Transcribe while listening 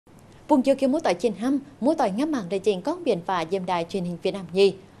Vùng chiều kia múa tỏi trên hăm, múa tỏi ngắm mảng đầy trình có biển và dêm đài truyền hình Việt Nam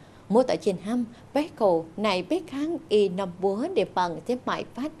nhì. Múa tỏi trên hăm, bé khổ, này bé kháng y nằm búa để bằng thêm mãi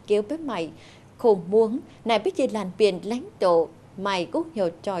phát kéo bé mày. Khổ muốn, này biết gì làn biển lãnh độ, mày cũng hiểu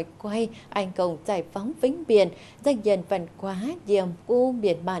tròi quay, anh cộng giải phóng vĩnh biển, danh dần văn quá diềm u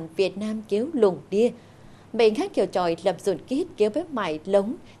miền bản Việt Nam kéo lùng đia. Mình hát kiểu tròi lập dùn kít kéo với mải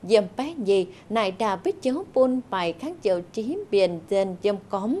lống, diệm bé nhì, nài đà biết chấu bôn bài kháng chiều trí biển dân diệm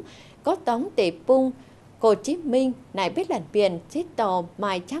cóm, có tóng tể bung, Hồ Chí Minh, nài biết làn biển, chết tò,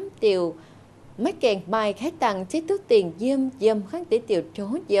 mài chám tiểu, mấy kèn bài khai tặng chết tút tiền diêm kháng tế tiểu trố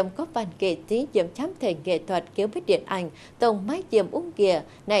diêm có văn nghệ tí diêm chám thể nghệ thuật kéo với điện ảnh, tổng máy diêm ung kìa,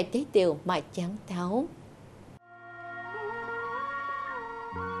 này tế tiểu mài trắng tháo.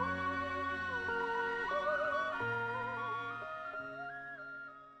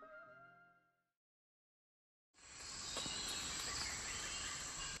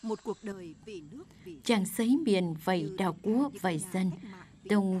 Một cuộc đời vì nước vì chàng sấy miền vầy đào cúa vầy dân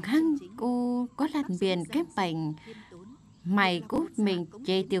đồng hăng cô có làn biển kép bành mày cút mình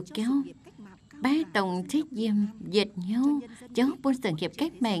chê tiêu kéo bé tổng trách diêm diệt nhau cháu buôn sự nghiệp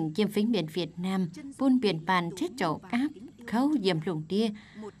cách mạng diêm phính biển Việt Nam buôn biển bàn chết trổ áp khâu diêm lùng đia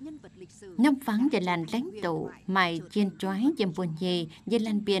năm vắng về làn lãnh tụ mày chiên trói diêm buồn nhì về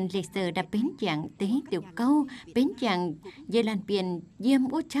làn biển lịch sử đã bến dạng tế tiểu câu bến dạng về làn biển diêm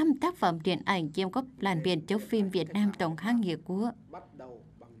út trăm tác phẩm điện ảnh diêm có làn biển chiếu phim Việt Nam tổng kháng nghĩa của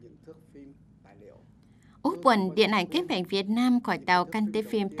Úc quần điện ảnh cách mạng Việt Nam khỏi tàu căn tế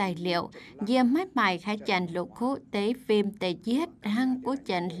phim tài liệu diêm mát bài khai tràn lục khố tế phim tề giết hăng của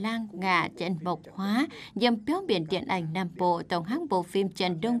trận lang ngạ trận mộc hóa diêm béo biển điện ảnh Nam Bộ tổng hãng bộ phim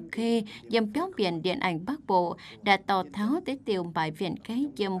Trần Đông Khê diêm béo biển điện ảnh Bắc Bộ đã tỏ tháo tới tiêu bài viện cái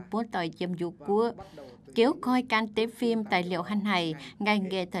diêm bố tỏi diêm dụ của Kiếu coi can tế phim tài liệu hăn này, ngành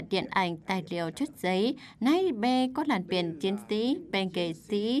nghệ thuật điện ảnh tài liệu chất giấy, nay bê có làn biển chiến sĩ, bè nghệ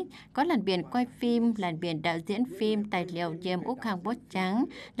sĩ, có làn biển quay phim, làn biển đạo diễn phim tài liệu diêm úc hàng bốt trắng,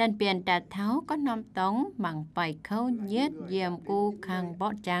 làn biển đà tháo có nom tống, mảng bài khâu nhiết diêm úc hàng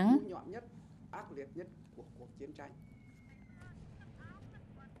bốt trắng.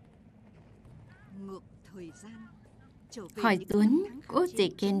 ngược thời gian. Hỏi Tuấn, cô dì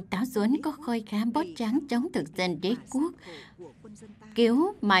kênh táo Tuấn có khôi khá bót trắng chống thực dân đế quốc.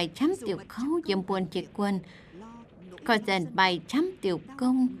 Kiếu mài chăm tiểu khấu diêm buồn triệt quân. Có dần bài chăm tiểu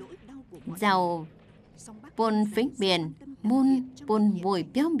công. Giàu buồn phính biển, môn buồn bùi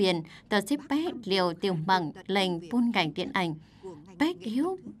béo biển. Tờ xếp bé liều tiểu mặn lệnh buôn ngành điện ảnh. Bé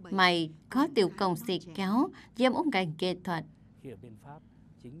kiếu mày có tiểu công xì kéo diêm ống ngành nghệ thuật. Hier bên Pháp,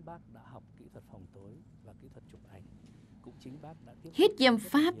 chính bác đã học kỹ thuật phòng tối và kỹ thuật chụp ảnh. Hít diêm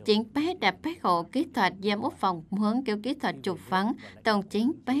Pháp chính bé đã bé hộ kỹ thuật diêm úc phòng hướng kiểu kỹ thuật chụp vắng tổng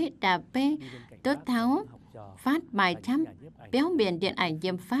chính bé đã bé tốt tháo phát bài chăm béo biển điện ảnh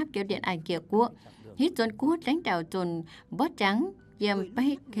diêm Pháp kiểu điện ảnh kia quốc hít dồn quốc lãnh đạo dồn bót trắng diêm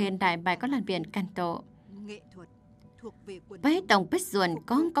bé hiện đại bài có làn biển can tổ bé tổng bích ruồn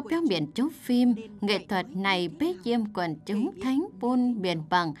có béo biển chú phim nghệ thuật này bé diêm quần chúng thánh buôn biển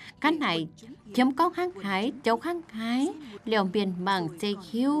bằng cái này chấm có hăng hái cháu hăng hái liều biển bằng dây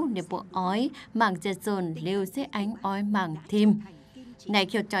hiu để bộ ói mảng dệt dồn liều dây ánh ói mảng thìm này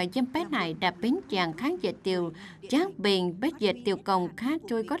kiểu tròi diêm bé này đã bến chàng kháng diệt tiêu chắc bình bết diệt tiêu công khá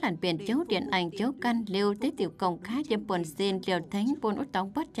trôi có làn biển chấu điện ảnh chấu căn liều tới tiêu công khá diêm buồn xin liều thánh buôn út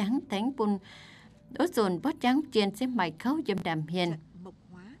tóng bát trắng thánh buôn út dồn bát trắng trên xe mày khấu diêm đàm hiền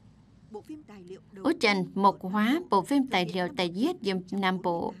út trần mộc hóa bộ phim tài liệu tài giết diêm Nam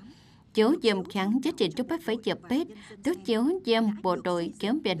Bộ chiếu diêm kháng chất trình chúc bác phải dập bết tức chiếu diêm bộ đội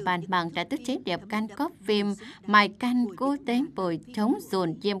kéo biển bàn bằng đã tức chế đẹp can cóp phim mài can cô tế bồi chống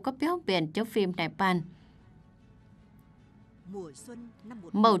dồn diêm có béo biển chống phim đại bàn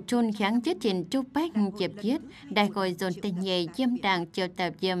màu trôn kháng chất trình chúc bác dập giết đại gọi dồn tình nhề diêm đảng triều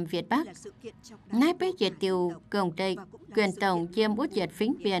tập diêm Việt Bắc nái bác diệt tiêu công tây quyền tổng diêm út diệt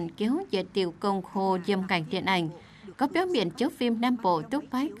phính biển kéo diệt tiêu công khô diêm cảnh điện ảnh có béo biển chiếu phim Nam Bộ túc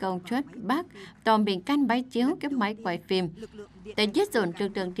bái công chuất Bắc toàn biển căn bái chiếu cái máy quay phim tại giết dồn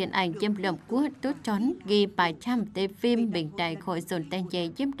lực lượng điện ảnh diêm lầm quốc tốt trón ghi bài trăm tế phim bình đại hội dồn tên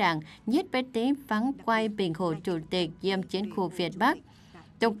dày diêm đảng nhất bé tế vắng quay bình hồ chủ tịch diêm chiến khu Việt Bắc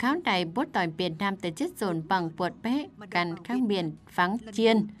tổng kháo này bốt tỏi Việt Nam tại giết dồn bằng bột bé cằn kháng miền vắng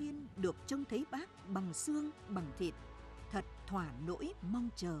chiên được trông thấy bác bằng xương bằng thịt thật thỏa nỗi mong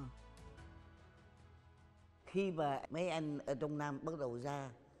chờ. Khi mà mấy anh ở trong Nam bắt đầu ra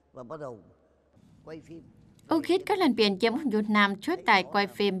và bắt đầu quay phim Úc hít các làn biển diêm Việt Nam chốt tại quay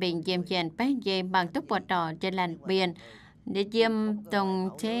phim bình diêm dền bé dê bằng tốc bọt đỏ trên làn biển để diêm tổng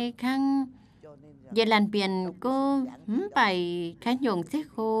chế khăn về làn biển cô bài khá nhung xế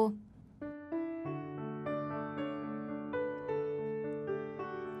khô.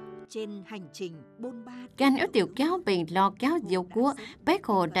 Trên hành trình bôn ba Gan yếu tiểu kéo bình lo kéo diệu của bác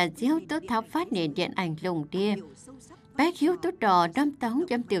hồ đã diêu tốt tháo phát nền điện ảnh lùng đia. Bác hiếu tốt đỏ đâm tống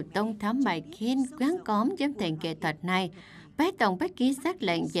dâm tiểu tông tháo mày khen quán cóm dâm thành nghệ thuật này. Bác tổng bác ký xác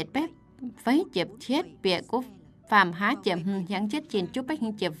lệnh dệt bác với chịp chết bịa của Phạm há chậm nhắn chất chiến chúc bác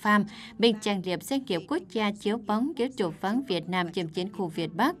hình chịp Phạm bình trang điệp danh kiểu quốc gia chiếu bóng kiểu chủ phán Việt Nam chìm chiến khu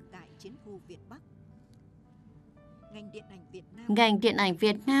Việt Bắc. Ngành điện ảnh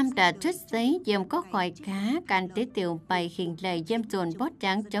Việt Nam đã xuất giấy diêm có khỏi cá can tế tiểu bày hình lầy diêm dồn bót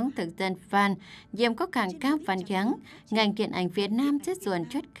trắng chống thực dân Phan diêm có càng cao văn gắng. Ngành điện ảnh Việt Nam sẽ dồn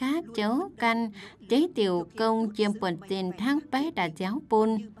chút khác chấu căn tế tiểu công diêm quần tiền thang bé đã giáo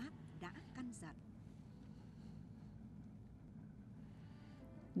bôn.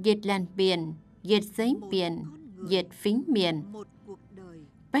 Diệt làn biển, diệt giấy biển, diệt phính miền.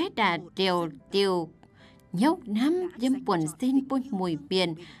 Bé đã điều nhốc nắm diêm buồn xin bún mùi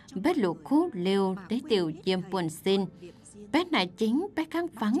biển, bé lũ khú liều để tiểu diêm buồn xin. Bé này chính bé kháng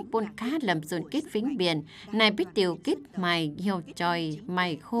vắng buôn cá làm dồn kết phính biển, này biết tiểu kết mày nhiều tròi,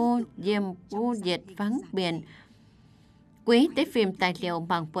 mày khô diêm bu diệt vắng biển. Quý tới phim tài liệu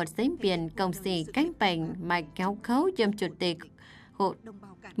bằng bột giấy biển công sĩ cánh bành mày kéo khấu diêm chủ tịch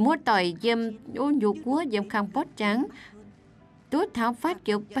mua tỏi diêm u nhu cua diêm khang bót trắng. Tốt tháo phát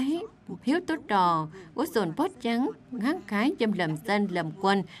kiểu bé hiếu tốt đỏ út dồn bót trắng ngáng cái dâm lầm dân lầm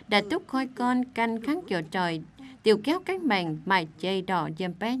quân đã túc khôi con canh kháng kiểu trời tiểu kéo cánh mảnh mài chây đỏ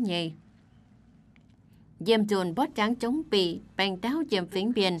dâm bé nhì dâm dồn bót trắng chống bị bành đáo dâm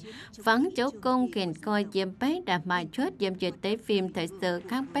phỉnh biển vắng chỗ công kền coi dâm bé đã mài chốt dâm dệt tới phim thời sự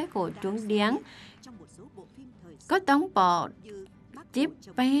các bé cổ trúng điáng có tống bò tiếp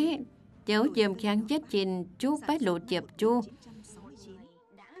bé cháu dâm kháng chết trình chú bé lộ chịp chu.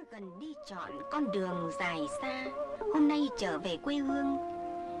 Gần đi chọn con đường dài xa, hôm nay trở về quê hương,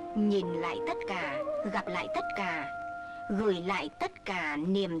 nhìn lại tất cả, gặp lại tất cả, gửi lại tất cả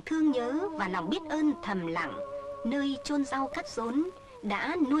niềm thương nhớ và lòng biết ơn thầm lặng, nơi chôn rau cắt rốn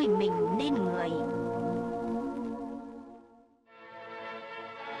đã nuôi mình nên người.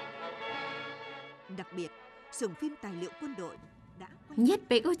 Đặc biệt, xưởng phim tài liệu quân đội nhất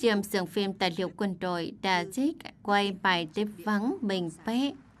bị có dìm xưởng phim tài liệu quân đội đã trích quay bài tiếp vắng mình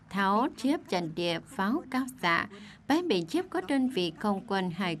bé tháo chiếp trận địa pháo cao xạ. Bé bị chiếp có đơn vị không quân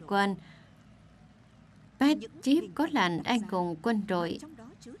hải quân. Bé chiếp có làn anh cùng quân đội.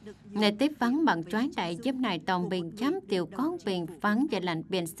 Ngày tiếp vắng bằng trói đại giúp này tổng bình chấm tiểu con bình vắng về làn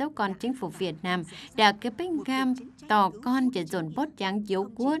biển số con chính phủ Việt Nam đã cái bánh gam tò con để dồn bót trắng dấu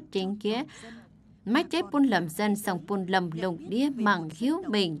quốc chính kia. Máy chế bún lầm dân xong bún lầm lùng đĩa mẳng hiếu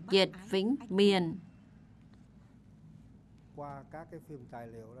mình diệt vĩnh miền. Qua các cái phim tài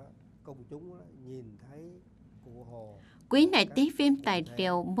liệu đó, công chúng đó, nhìn thấy cụ Hồ. Quý này tí phim tài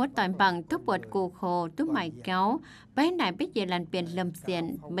liệu mỗi tội bằng tốt bột cụ Hồ tốt mày kéo. Bé này biết về làn biển lầm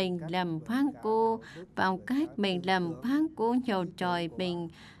xiển, mình lầm phang cô, vào cách mình lầm phang cô nhiều trời, mình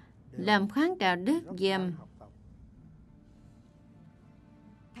lầm kháng đạo đức diêm.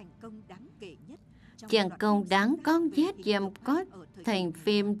 Chàng công đáng con giết diêm có thành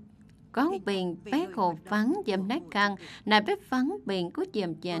phim con bình bé hồ vắng diêm nách khăn này bé vắng bình có diêm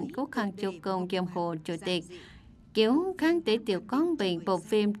dàn có khăn châu công diêm hồ chủ tịch kiểu kháng tế tiểu con bình bộ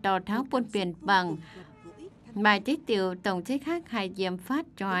phim tò tháo buôn biển bằng bài tế tiểu tổng chế khác hai diêm phát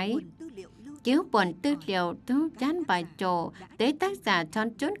trói kiểu buồn tư liệu tú chán bài trổ tế tác giả tròn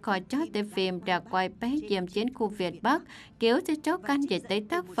trốn khỏi chó tế phim đã quay bé diêm chiến khu Việt Bắc kiểu sẽ chó căn về tế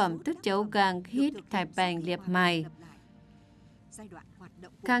tác phẩm tú chấu gàng hít thải bàng liệp mày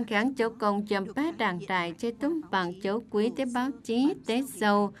kháng kháng chấu công chấm bé đảng trại chế túm bằng chấu quý tế báo chí tế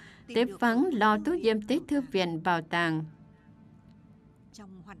sâu tế vắng lo tú diêm tế thư viện bảo tàng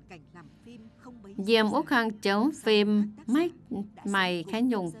diêm úc khang chấu phim mách mày khá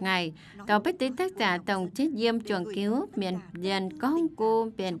nhung ngày tàu biết tới tác giả tổng chế diêm chuồng cứu miền dền con cô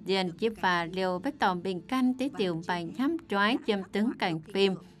miền dền chiếc và liều với tàu bình căn tế tiểu bài nhắm trói diêm tướng cảnh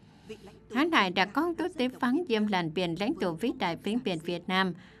phim hán này đã có tốt tế phán diêm làn biển lãnh thổ vĩ đại phím biển Việt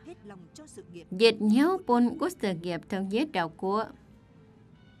Nam diệt nhớ buôn của sự nghiệp thương giết đảo của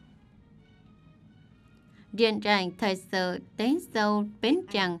Điện rành thời sự tế sâu bến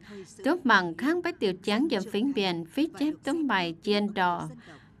chẳng tốt bằng kháng bách tiểu trắng dầm phím biển phí chép tấm bài chiên đỏ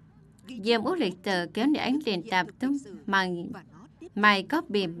diêm út lịch sử kéo để ánh liền tạp tấm mày có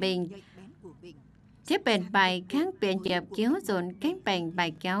biển bình tiếp bền bài kháng biển dẹp kéo dồn cánh bành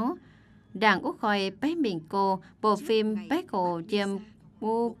bài kéo đảng úc khỏi bé mình cô bộ phim bé cổ diêm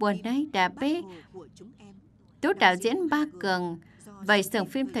u buồn đấy đã bé tú đạo diễn Ba Cường. Vậy sưởng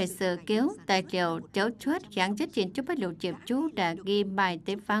phim thời sự kéo tài liệu cháu chuốt gắn chất chiến chúc bách lục chiệp chú đã ghi bài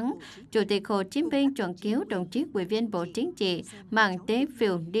tế vắng. Chủ tịch Hồ Chí Minh chọn cứu đồng chí ủy viên Bộ Chính trị mạng tế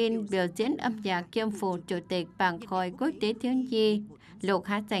phiểu điên biểu diễn âm nhạc kiêm phụ chủ tịch bảng khói quốc tế thiếu nhi lục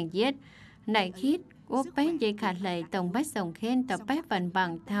hát giành giết. Này khít úp bé dây khả lệ tổng bách sòng khen tập bách vận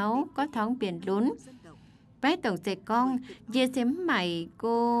bằng tháo có thóng biển lún. Bé tổng dạy con dê xếm mày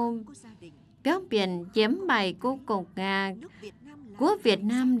cô kéo biển chiếm mày cô cổng Nga của Việt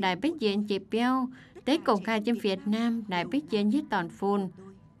Nam đại bích diễn chỉ béo tới cổng Nga trên Việt Nam đại bích diễn với toàn phun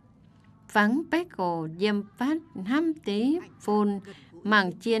vắng bách cổ diêm phát hăm tí phun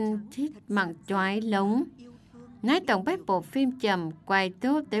mảng chiên thít mảng choái lống nói tổng bách bộ phim trầm quay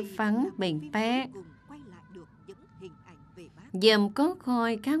tốt tới vắng bình bé diêm có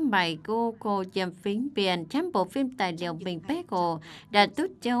khôi kháng bài cô diêm phím biển chăm bộ phim tài liệu bình bé cổ đã tốt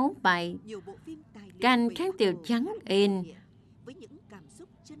cháu bài canh kháng tiểu trắng in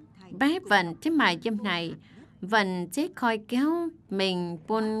bé vận trên mài dâm này vận chế khoi kéo mình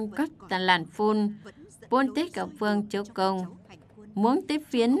buôn có làn phun buôn tế cả vương chỗ công muốn tế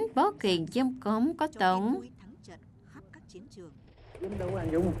phiến bó kỳ dâm cóm có tổng chiến đấu anh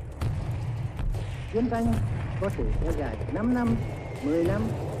dũng chiến tranh có thể kéo dài 5 năm 10 năm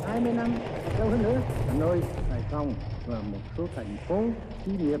 20 năm hoặc lâu hơn nữa. Hà Nội, Hải Phòng và một số thành phố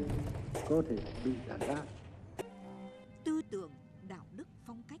xí nghiệp có thể bị tàn ra. Tư tưởng, đạo đức,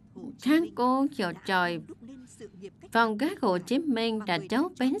 phong cách Hồ Chí tháng Minh cô chiều trời phòng các Hồ Chí Minh đã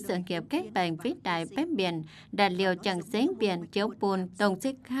cháu bến sự nghiệp các bàn vĩ đại bến biển đã liều chẳng xén biển chiếu buồn tổng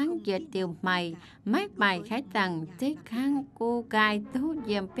xích kháng diệt tiêu mày mát bài khái tầng xích kháng cô gai thú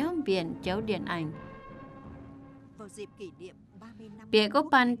diệm béo biển chiếu điện ảnh. vào dịp kỷ niệm 30 năm Biển có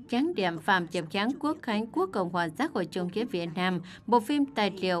ban tráng điểm phạm chậm tráng quốc khánh quốc Cộng hòa xã hội chủ nghĩa Việt Nam, bộ phim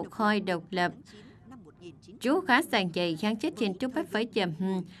tài liệu khôi độc lập. Chú khá sàng dày kháng chết trên chú bách với chậm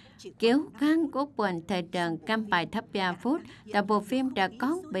kéo kháng của quần thời trận cam bài thấp 3 phút. Tại bộ phim đã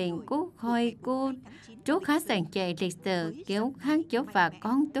có bình của khôi cô chú khá sàng dày lịch sử kéo kháng chú và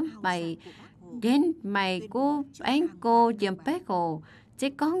con túm bày đến mày của anh cô dùm bách hồ chỉ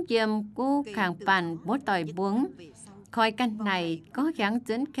có dùm cô kháng bàn mỗi tỏi buống. Khói canh này có gắn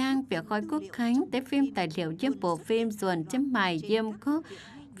dẫn khang việc khói quốc khánh tới phim tài liệu trên bộ phim ruồn chấm mài diêm có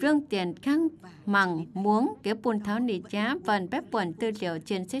vương tiền khang mằng muốn kiểu buôn tháo nỉ giá phần bếp buồn tư liệu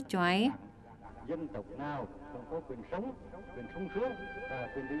trên sách choái. Dân tộc nào còn có quyền sống, quyền sung sướng và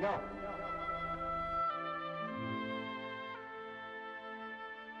quyền tự do.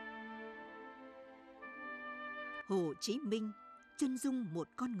 Hồ Chí Minh chân dung một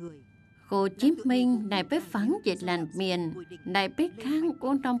con người. Hồ Chí Minh này bếp phán dịch làn miền, này bếp kháng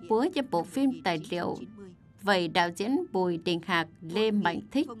của trong búa cho bộ phim tài liệu. Vậy đạo diễn Bùi Đình Hạc, Lê Mạnh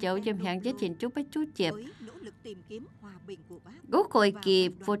Thích cháu dâm hàng giá trình chúc bách chú Chiệp. Quốc hội kỳ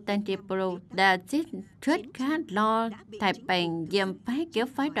vô tân điệp bồ đã giết thuyết khá lo Thái Bình dâm phái kéo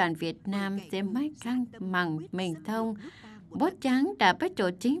phái đoàn Việt Nam xem máy khăn mằng mình thông. Bốt trắng đã bắt chỗ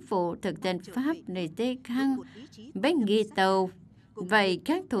chính phủ thực dân Pháp để dê khăn bách nghi tàu. Vậy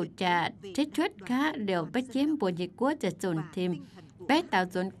các thủ trả trích thuyết khá đều bắt chiếm bộ nhị quốc để dồn thêm. Bé tạo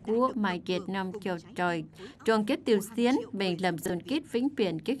dồn của mai Việt Nam kiểu trời. Trong kết tiêu xuyến, mình làm dồn kết vĩnh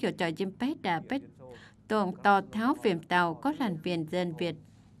biển cái kiểu trời chim bé đã bắt tổng to tháo phim tàu có làn biển dân Việt.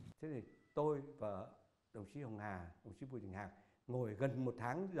 Thế thì tôi và đồng chí Hồng Hà, đồng chí Bùi Đình Hạc ngồi gần 1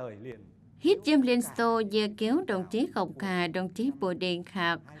 tháng rời liền. Hít chim Liên Xô dìa kéo đồng chí Hồng Hà, đồng chí Bùi Đình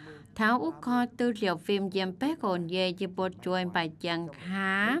Hạc tháo úc kho tư liệu phim dìm bé hồn về dì bộ chuôi bài chẳng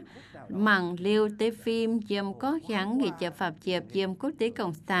há mảng liêu tế phim dìm có gắn nghị trợ phạm diệp dìm quốc tế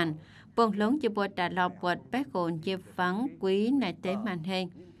cộng sản bông lớn dì bộ đã lọt bột bé hồn dìm vắng quý này tế màn hình.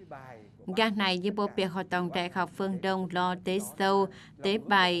 Gà này dì bộ biệt hoạt động đại học phương Đông lo tế sâu tế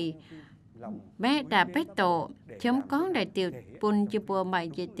bài bé đã bé tổ chấm có đại tiểu bùn dì bộ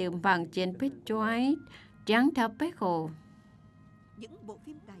mày dì tiểu bằng trên bé choái trắng tháo bé hồ. Những bộ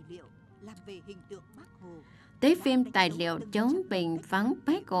phim tài liệu làm về hình tượng Bác Hồ. Tế phim tài liệu chống bình vắng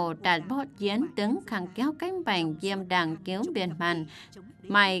Bác Hồ đã bót diễn đứng khẳng kéo cánh bàn diêm đàn kéo biển màn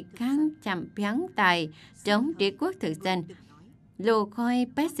mày kháng chậm phán tài chống đế quốc thực dân. Lù khôi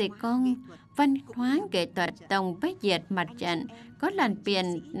bác sĩ con văn hóa nghệ thuật tổng bách diệt mặt trận có làn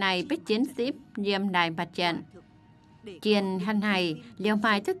biển này bách chiến sĩ diêm đài mặt trận. Kiên hành này, liều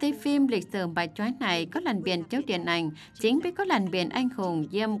mài thức tế phim lịch sử bài choái này có làn biển chiếu điện ảnh, chính biết có làn biển anh hùng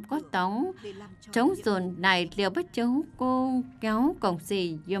diêm có tống, chống dồn này liều bất chống cô kéo cổng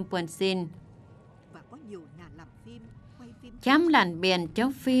xì diêm buồn xin. Và có nhiều nhà làm phim, quay phim chám làn biển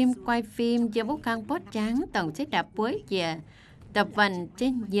chiếu phim, quay phim, diêm úc khang bốt tráng, tổng xích đạp cuối dìa, tập vận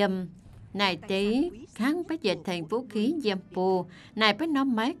trên diêm, này tí, kháng bách diệt thành vũ khí diêm pù, này bách nó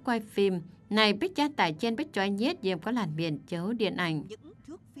máy quay phim, này bách gia tải trên bách trói nhiết diêm có làn biển chiếu điện ảnh.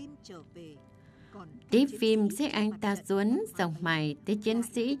 Tí phim xếp anh ta xuống, dòng mày, tí chiến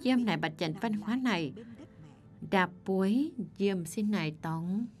sĩ diêm này bật trận văn hóa này, đạp cuối diêm xin này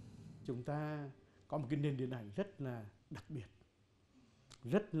tống. Chúng ta có một cái nền điện ảnh rất là đặc biệt,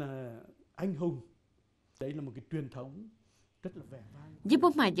 rất là anh hùng. Đấy là một cái truyền thống rất là vẻ vang. Như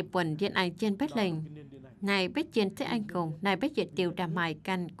bố mày dịp quần điện ảnh trên bách lệnh, này bách chiến sĩ anh hùng, này bách diệt tiểu đà mài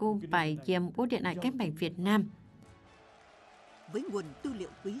cằn cung bài diêm của điện ảnh cách mạng Việt Nam. Với nguồn tư liệu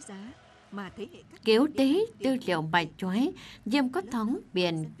quý giá mà thế hệ Kiếu tế tư liệu bài chói, diêm có thống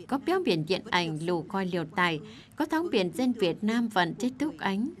biển, có béo biển điện ảnh lù coi liều tài, có thống biển dân Việt Nam vẫn chết túc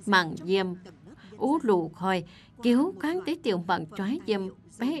ánh, mảng diêm, ú lù coi, kiếu kháng tế tiểu bằng chói diêm,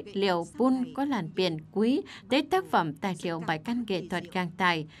 bé liều bun có làn biển quý, tế tác phẩm tài liệu bài căn nghệ thuật càng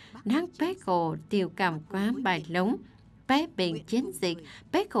tài, nắng bé cổ tiểu cảm quá bài lống, bé bình chiến dịch,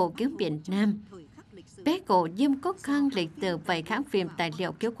 bé cổ kiếm biển Nam. Bé cổ diêm có khang lịch sử vậy kháng phim tài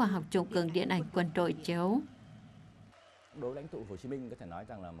liệu kiếu khoa học trục cường điện ảnh quân đội chiếu. Đối với lãnh tụ Hồ Chí Minh có thể nói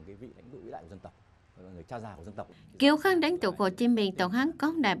rằng là một cái vị lãnh tụ vĩ đại của dân tộc, người cha già của dân tộc. Kiếu kháng lãnh tụ Hồ Chí Minh tổng hãng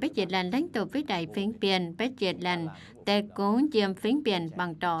có đại bách diệt làn lãnh tụ vĩ đại phím biển, bách diệt làn tê cố diêm phím biển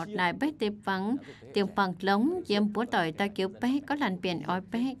bằng đỏ đại bách tiếp vắng tiếng bằng lống diêm bố tội ta kiếu bé có làn biển ói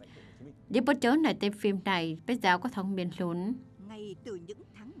bé. Đi bố chớ này tên phim này bé giáo có thông biển lún.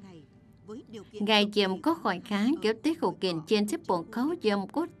 Ngày diệm có khỏi kháng kiểu tiết hữu kiện trên xếp buồn khấu diệm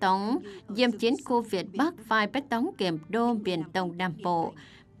cốt tống, diệm chiến khu Việt Bắc phai bách tống kiểm đô biển Đông Nam Bộ.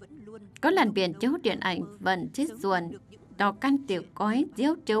 Có lần biển chiếu điện ảnh vận chiếc ruồn, đò căn tiểu cói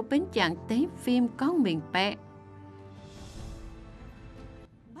diếu chiếu bến trạng tế phim có mình bẹ.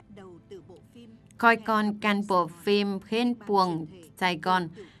 Coi con can bộ phim khen buồng Sài Gòn,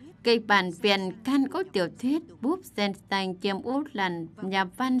 cây bản viện can có tiểu thuyết búp sen xanh chiêm út làn nhà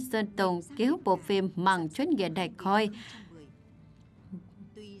văn Sơn Tùng kéo bộ phim mảng chuyên nghĩa đại khôi.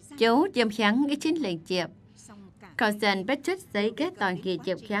 Chú chiêm kháng cái chính lệnh chiệp. Có dần bất chất giấy ghét toàn kỳ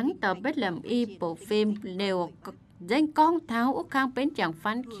chiệp kháng tỏ bất làm y bộ phim đều danh con tháo úc khang bến chẳng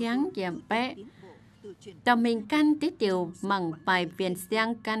phán kháng giảm bé. Tàu mình căn tí tiểu mảng bài viện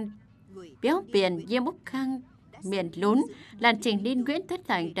giang căn béo biển diêm úc khang miền lún làn trình liên Nguyễn Thất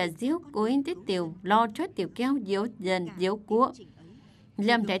Thành đã diếu cuối tiết tiểu lo cho tiểu kéo diếu dần diếu cua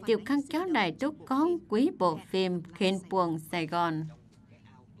làm đại tiểu khang kéo lại tốt con quý bộ phim khen buồng Sài Gòn.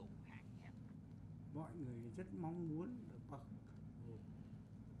 Mọi người rất mong muốn được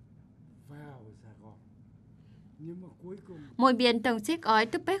vào Sài Gòn, nhưng mà cuối cùng mùi biển tổng xích ói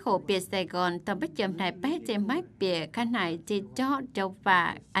tức bé hồ biệt Sài Gòn tổng bách chấm này bé trên mách bìa khăn này chỉ cho châu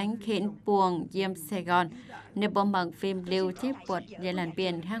và ánh khen buồng diêm Sài Gòn. Nếu bộ mảng phim lưu thiết bột về làn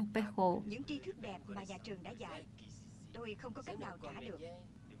biển hang bé hồ. Những tri thức đẹp mà nhà trường đã dạy, tôi không có cách nào trả được.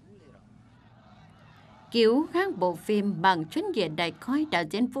 Cứu kháng bộ phim bằng chuyên diện đại khói đạo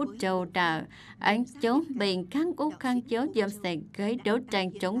diễn Vũ Châu đã ánh chống bình kháng úc kháng chiếu diêm Sài gây đấu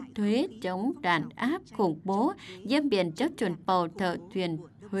tranh chống thuế, chống đàn áp, khủng bố, diêm biển chống chuẩn bầu thợ thuyền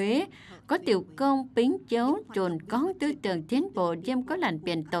Huế, có tiểu công bính chiếu trồn có tư tưởng tiến bộ diêm có làn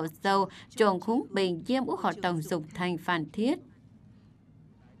biển tổ sâu, trồn khúng bình diêm úc họ tổng dục thành phản thiết.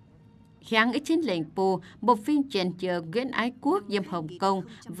 Kháng ý chiến lệnh bù, bộ phim truyền chở Nguyễn Ái Quốc diêm Hồng Kông,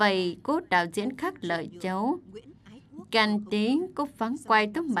 vậy cố đạo diễn khắc lợi cháu. Can tiếng cố vắng quay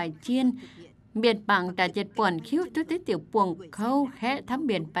tóc bài chiên, miền bằng đã diệt buồn khiếu tôi tới tiểu buồn khâu khẽ thắm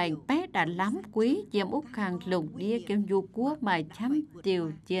miền bành bé đã lắm quý diêm úc khang lùng đia kêu du cua bài chăm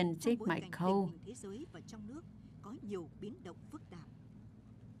tiểu chiên xích mại khâu.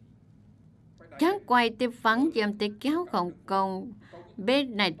 Chẳng quay tiếp vắng diêm tế kéo Hồng Kông,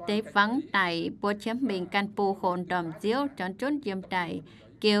 bên này tế vắng tại bố chém mình can bù hồn đòm diếu trốn trốn diêm đại,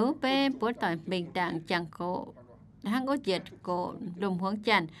 kiểu bên bố tỏi mình đảng chẳng cổ. Hãng có diệt cổ lùm hướng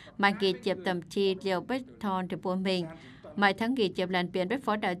chản, mà kỳ chịp tầm chi liều bếp thòn để bố mình. Mai tháng kỳ chịp làn biển bếp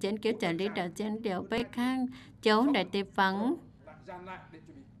phó đạo diễn kiểu trợ lý đạo diễn liều bếp khang, cháu đại tế vắng.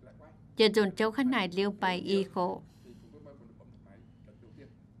 Chỉ dùn cháu khăn này liêu bài y khổ.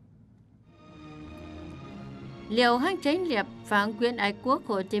 Liều hãng chánh liệp phán Nguyễn Ái Quốc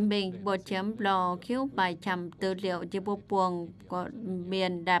Hồ Chí Minh bộ chém lò khiếu bài chăm tư liệu cho bộ buồng của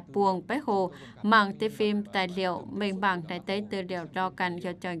miền đạp buồng bách hồ mang tới phim tài liệu mình bằng đại tế tư liệu lo cần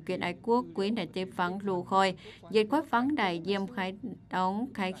cho trần Nguyễn Ái Quốc quý đại tế phán lù khôi dịch quát phán đại diêm khai đóng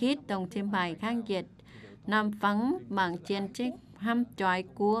khai khít đồng thêm bài kháng dịch năm phán bằng chiến trích hăm chói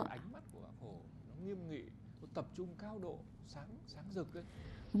của nghiêm nghị tập trung cao độ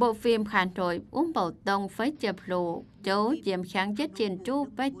Bộ phim Hà Nội uống bầu tông với chập lụ chỗ diệm kháng chết chiến tru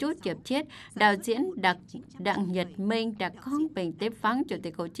với chú chập chết đạo diễn Đặng Nhật Minh đã con bình tiếp vắng Chủ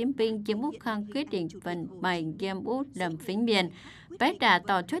tịch Hồ Chí Minh chiếm út khang quyết định vận mệnh diệm út đầm phính miền bé đã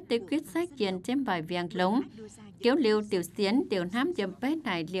tỏ出tới quyết sách diện trên bài viang lống Kiếu liêu tiểu xiến tiểu nam diệm bé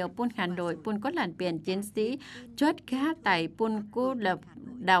này liều buôn Hà Nội buôn có làn biển chiến sĩ chốt cá tại buôn cô lập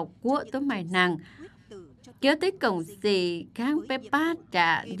đảo quốc tối mày nàng kéo tới cổng gì kháng bé bát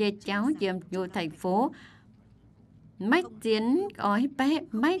trả dây cháu diệm vô thành phố mách chiến ói bé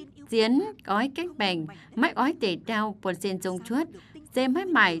mách chiến ói cách bèn mách ói tể trao buồn xin dùng chuốt dê mách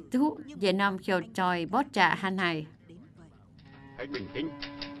mải thu về nằm khiều tròi bót trả hà này. Hãy bình tĩnh,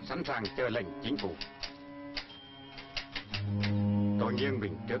 sẵn sàng chờ lệnh chính phủ. Tôi nghiêng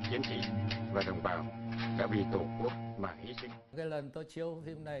mình trước chiến sĩ và đồng bào đã vì tổ quốc mà hy sinh. Cái lần tôi chiếu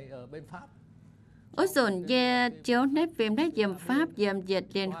phim này ở bên Pháp. Ôi dồn dê chiếu nét phim đã diệm Pháp diệm diệt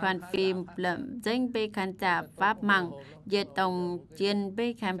liên hoàn phim lậm danh bê khán giả Pháp măng diệt tổng chiến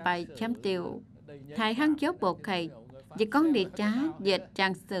bê khán bài chém tiểu thái hăng chiếu bộ khẩy diệt con đi trá diệt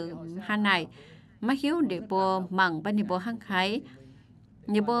trang sử hà này mà hiếu để bộ măng bên bộ hăng khái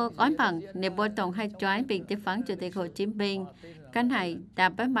nếu bộ ói măng nếu bộ tổng hai chói bình tiếp phán Chủ tịch Hồ Chí Minh cái này đã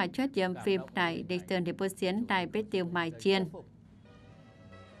bắt bài chốt diệm phim này để từ để bộ xiến đài bê tiêu mài chiên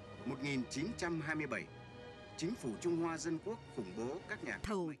 1927, chính phủ Trung Hoa Dân Quốc khủng bố các nhà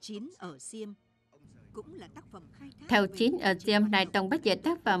Thầu 9 ở Xiêm cũng là tác phẩm khai thác. Thầu 9 ở Xiêm này tổng bắt dịch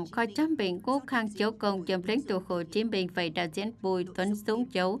tác phẩm coi chấm biển quốc khang chiếu công dùm lãnh tụ Hồ Chí Minh về đạo diễn Bùi Tuấn Dũng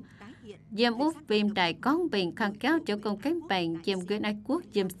chiếu diệm út phim đại con bình khang kéo chiếu công cánh bệnh diệm Nguyễn Ái Quốc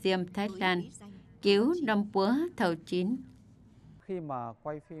diệm Xiêm Thái Lan chiếu năm búa Thầu 9. Khi mà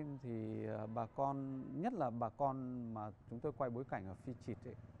quay phim thì bà con, nhất là bà con mà chúng tôi quay bối cảnh ở Phi Chịt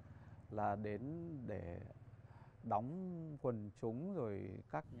ấy, là đến để đóng quần chúng rồi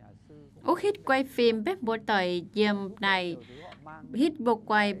các nhà sư. Úc hít quay phim bếp bố tỏi diệm này hít bộ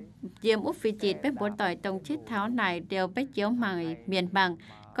quay diệm Úc Phi Chịt bếp bố tỏi tổng chiết tháo này đều bách chiếu mài miền bằng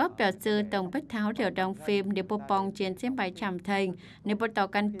có biểu sư tổng bách tháo đều đóng phim để bộ bong trên xem bài trầm thành nếu bộ tàu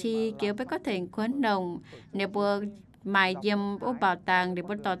căn chi kiểu bách có thể khuấn đồng nếu bộ mài diệm Úc bảo tàng để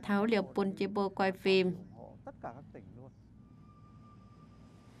bộ tàu tháo liều bún chế bộ quay phim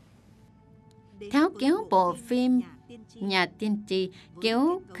tháo kéo bộ phim nhà tiên tri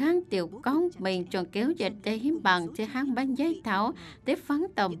kéo kháng tiểu công mình chọn kéo dịch để hiếm bằng cho hãng bán giấy tháo để phán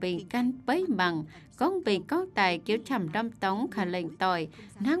tầm bình canh bấy bằng con bình có tài kéo trầm đâm tống khả lệnh tỏi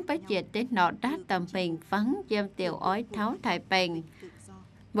nắng bấy dịch để nọ đá tầm bình phán giam tiểu ói tháo thải bình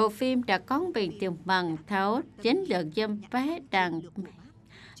bộ phim đã con bình tiểu bằng tháo chiến lược giam bé đằng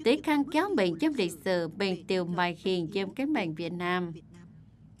để kháng kéo bình trong lịch sử bình tiểu mài hiền giam cái mảnh Việt Nam.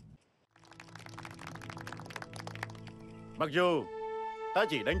 Mặc dù ta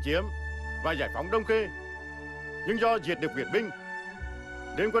chỉ đánh chiếm và giải phóng Đông Khê, nhưng do diệt được Việt binh,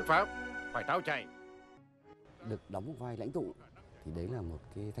 nên quân Pháp phải tháo chạy. Được đóng một vai lãnh tụ thì đấy là một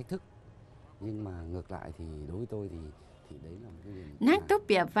cái thách thức, nhưng mà ngược lại thì đối với tôi thì đấy là một cái niềm nát tốt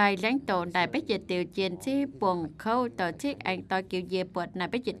bịa vai lãnh tụ đại bách dịch tiểu chiến sĩ buồn khâu tổ chức anh tôi kiểu dịp bột này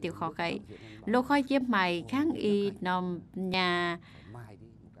bách dịch tiểu khó khẩy lô khói diêm mày kháng y nằm nhà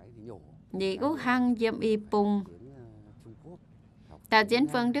nhị ú hăng diêm y bùng đạo diễn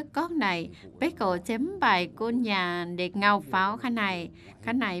Vương Đức Cốt này bách cổ chém bài của nhà để ngao pháo khá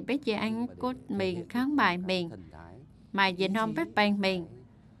này bách về anh của mình kháng bài mình mà diễn hôm bách banh mình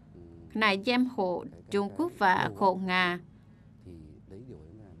này giam hộ Trung Quốc và hộ Nga thì đấy điều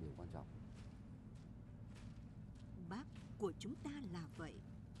ấy là điều quan trọng. Bác của chúng ta là vậy.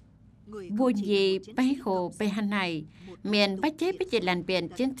 Buồn gì bay khổ bay hành này miền bách chế bách dịch làn biển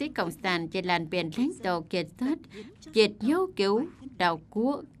chiến sĩ cộng sản trên làn biển lãnh tụ kiệt xuất diệt dấu cứu đảo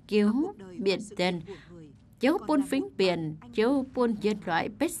quốc cứu biển dân dấu buôn phính biển dấu buôn dân loại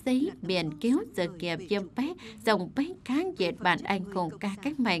bách xí biển cứu giờ kẹp dâm bách dòng bách kháng diệt bản anh cùng ca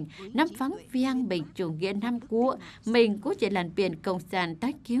cách mạng năm phán viang bình chủ nghĩa năm của mình của trên làn biển cộng sản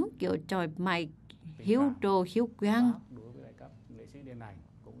tác cứu kiểu tròi mày hiếu đồ hiếu quang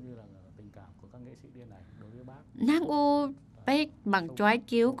Nang u bách bằng chói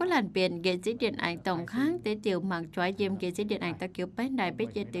cứu có làn biển nghệ sĩ điện ảnh tổng kháng tế tiểu bằng chói diêm nghệ sĩ điện ảnh ta cứu bách này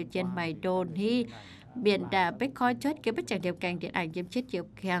bách trên tiểu trên mày đồn hi biển đã bách khói chốt cái bách chẳng điểm cảnh điện ảnh diêm chết chiều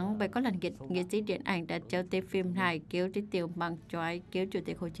kháng bởi có lần nghệ sĩ điện ảnh đã trao tới phim này cứu tế tiểu bằng chói cứu Chủ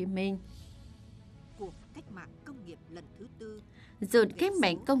tịch Hồ Chí Minh. Cuộc cách mạng công nghiệp lần thứ tư dồn cách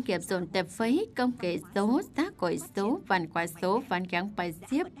mạng công nghiệp dồn tập phấy công nghệ số tác gọi số văn quả số văn gắn bài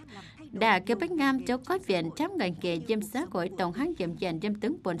xếp đã kêu bách ngam cháu có viện chấp ngành nghề diêm xã hội tổng hãng diêm dàn diêm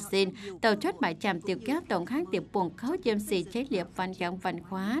tướng buồn xin tàu chốt mãi chạm tiêu kéo tổng hãng tiệp buồn khấu diêm xì chế liệp văn gắng văn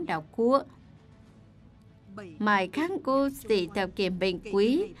hóa đảo cua mài kháng cô xỉ theo kiểm bình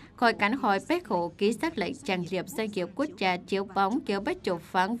quý khỏi cắn hỏi bách khổ ký xác lệnh trang liệp danh hiệu quốc gia chiếu bóng kêu bách chủ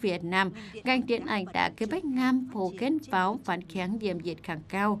phán Việt Nam ngành điện ảnh đã kêu bách ngam phổ kén pháo phản kháng diêm diệt kháng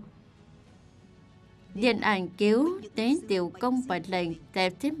cao điện ảnh cứu tế tiểu công và lệnh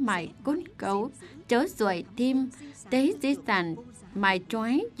đẹp thêm mày cốt cấu chớ ruồi tim tế di sản mài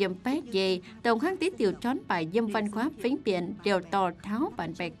trói dâm phát gì tổng hãng tí tiểu trón bài dâm văn hóa vĩnh biển đều tỏ tháo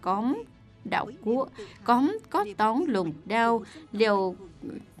bản bè cóm đạo cua cóm có tóng lùng đao liều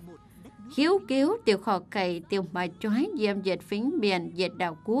hiếu cứu tiểu khỏ cày tiểu mài trói dâm diệt vĩnh biển diệt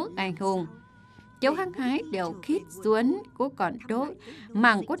đạo quốc anh hùng cháu hăng hái đều khít xuống của còn đốt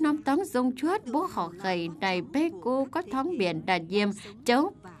mảng của năm tóng dung chuốt bố họ gầy này bé cô có thóng biển đà diêm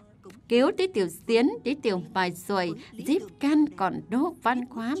cháu cứu tí tiểu xiến tí tiểu bài xuôi díp căn còn đốt văn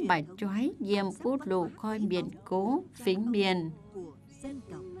hóa bài trói diêm phút lù coi miền cố vĩnh miền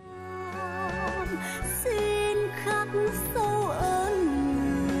xin khắc sâu ơn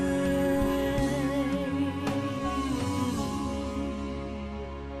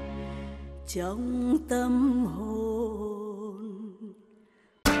trong tâm hồn.